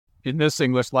In this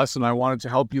English lesson, I wanted to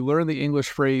help you learn the English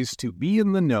phrase to be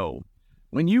in the know.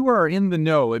 When you are in the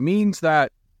know, it means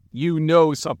that you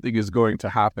know something is going to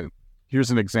happen.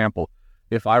 Here's an example.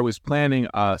 If I was planning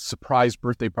a surprise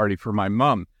birthday party for my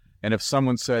mom, and if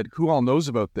someone said, who all knows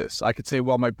about this? I could say,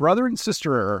 well, my brother and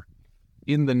sister are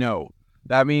in the know.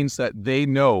 That means that they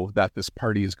know that this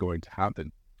party is going to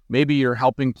happen. Maybe you're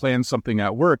helping plan something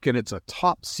at work and it's a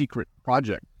top secret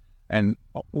project and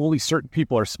only certain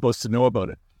people are supposed to know about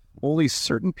it. Only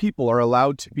certain people are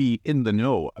allowed to be in the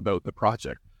know about the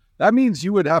project. That means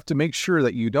you would have to make sure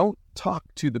that you don't talk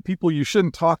to the people you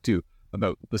shouldn't talk to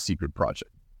about the secret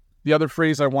project. The other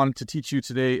phrase I wanted to teach you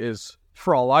today is,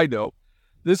 for all I know.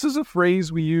 This is a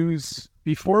phrase we use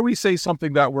before we say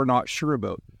something that we're not sure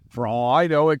about. For all I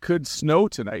know, it could snow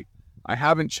tonight. I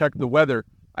haven't checked the weather.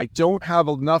 I don't have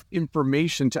enough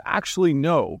information to actually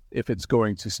know if it's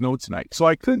going to snow tonight. So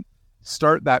I could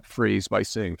start that phrase by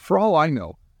saying, for all I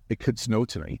know, it could snow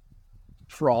tonight.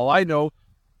 For all I know,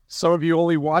 some of you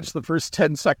only watch the first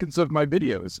 10 seconds of my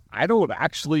videos. I don't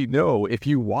actually know if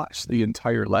you watch the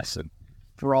entire lesson.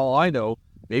 For all I know,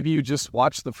 maybe you just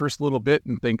watch the first little bit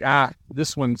and think,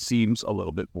 this one seems a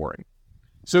little bit boring.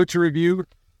 So to review,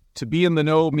 to be in the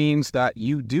know means that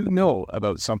you do know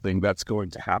about something that's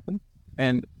going to happen.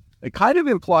 And it kind of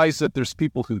implies that there's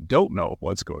people who don't know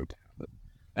what's going to happen.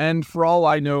 And for all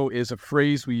I know is a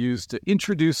phrase we use to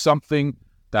introduce something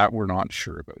that we're not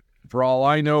sure about. For all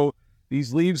I know,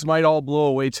 these leaves might all blow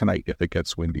away tonight if it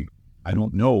gets windy. I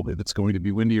don't know if it's going to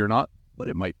be windy or not, but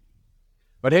it might.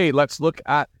 But hey, let's look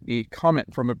at a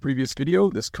comment from a previous video.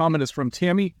 This comment is from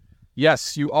Tammy.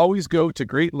 Yes, you always go to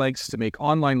great lengths to make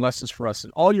online lessons for us,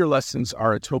 and all your lessons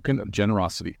are a token of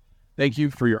generosity. Thank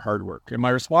you for your hard work. And my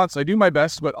response, I do my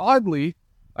best, but oddly,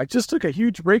 I just took a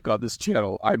huge break on this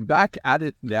channel. I'm back at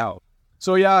it now.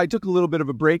 So yeah, I took a little bit of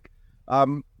a break.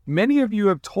 Many of you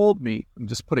have told me, I'm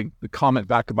just putting the comment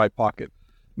back in my pocket.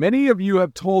 Many of you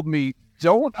have told me,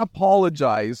 don't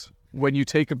apologize when you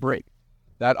take a break,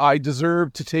 that I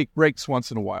deserve to take breaks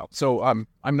once in a while. So I'm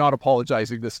not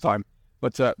apologizing this time.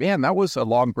 But man, that was a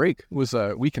long break. It was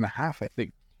a week and a half, I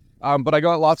think. But I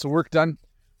got lots of work done.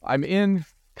 I'm in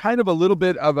kind of a little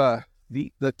bit of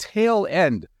the tail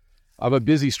end of a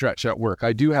busy stretch at work.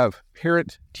 I do have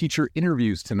parent-teacher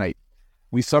interviews tonight.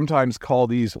 We sometimes call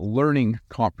these learning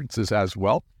conferences as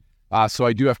well. So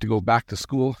I do have to go back to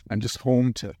school. I'm just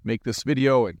home to make this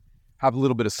video and have a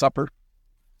little bit of supper.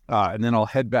 And then I'll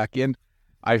head back in.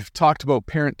 I've talked about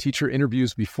parent-teacher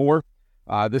interviews before.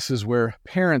 This is where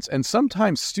parents and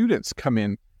sometimes students come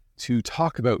in to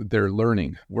talk about their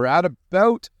learning. We're at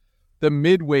about the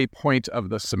midway point of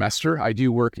the semester. I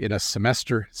do work in a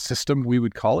semester system, we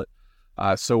would call it.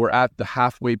 So we're at the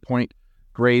halfway point.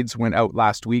 Grades went out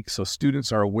last week, so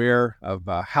students are aware of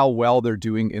how well they're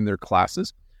doing in their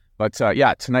classes. But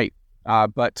yeah, tonight.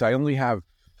 But I only have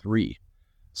 3.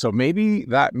 So maybe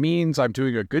that means I'm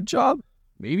doing a good job.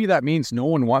 Maybe that means no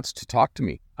one wants to talk to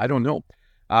me. I don't know.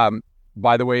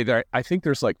 By the way, I think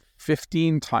there's like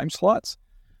 15 time slots,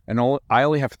 and I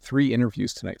only have 3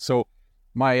 interviews tonight. So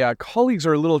my colleagues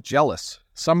are a little jealous.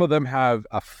 Some of them have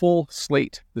a full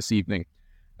slate this evening.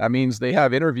 That means they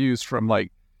have interviews from I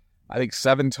think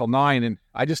 7 till 9, and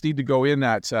I just need to go in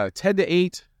at 10 to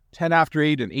 8, 10 after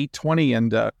 8, and 8:20,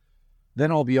 and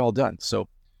then I'll be all done. So,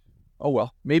 oh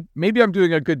well, maybe I'm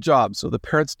doing a good job, so the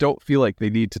parents don't feel like they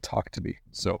need to talk to me.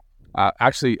 So,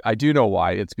 actually, I do know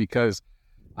why. It's because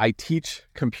I teach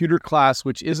computer class,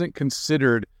 which isn't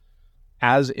considered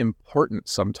as important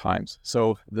sometimes.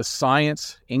 So the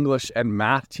science, English, and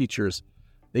math teachers,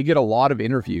 they get a lot of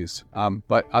interviews,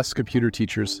 but us computer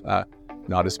teachers,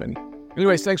 not as many.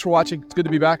 Anyways, thanks for watching. It's good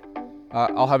to be back.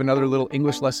 I'll have another little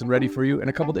English lesson ready for you in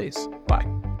a couple days. Bye.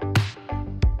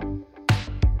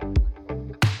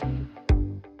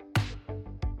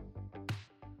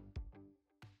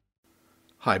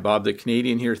 Hi, Bob the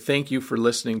Canadian here. Thank you for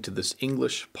listening to this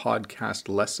English podcast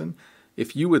lesson.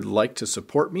 If you would like to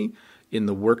support me in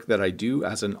the work that I do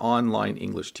as an online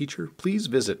English teacher, please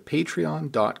visit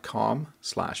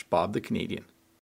patreon.com/Bob the Canadian.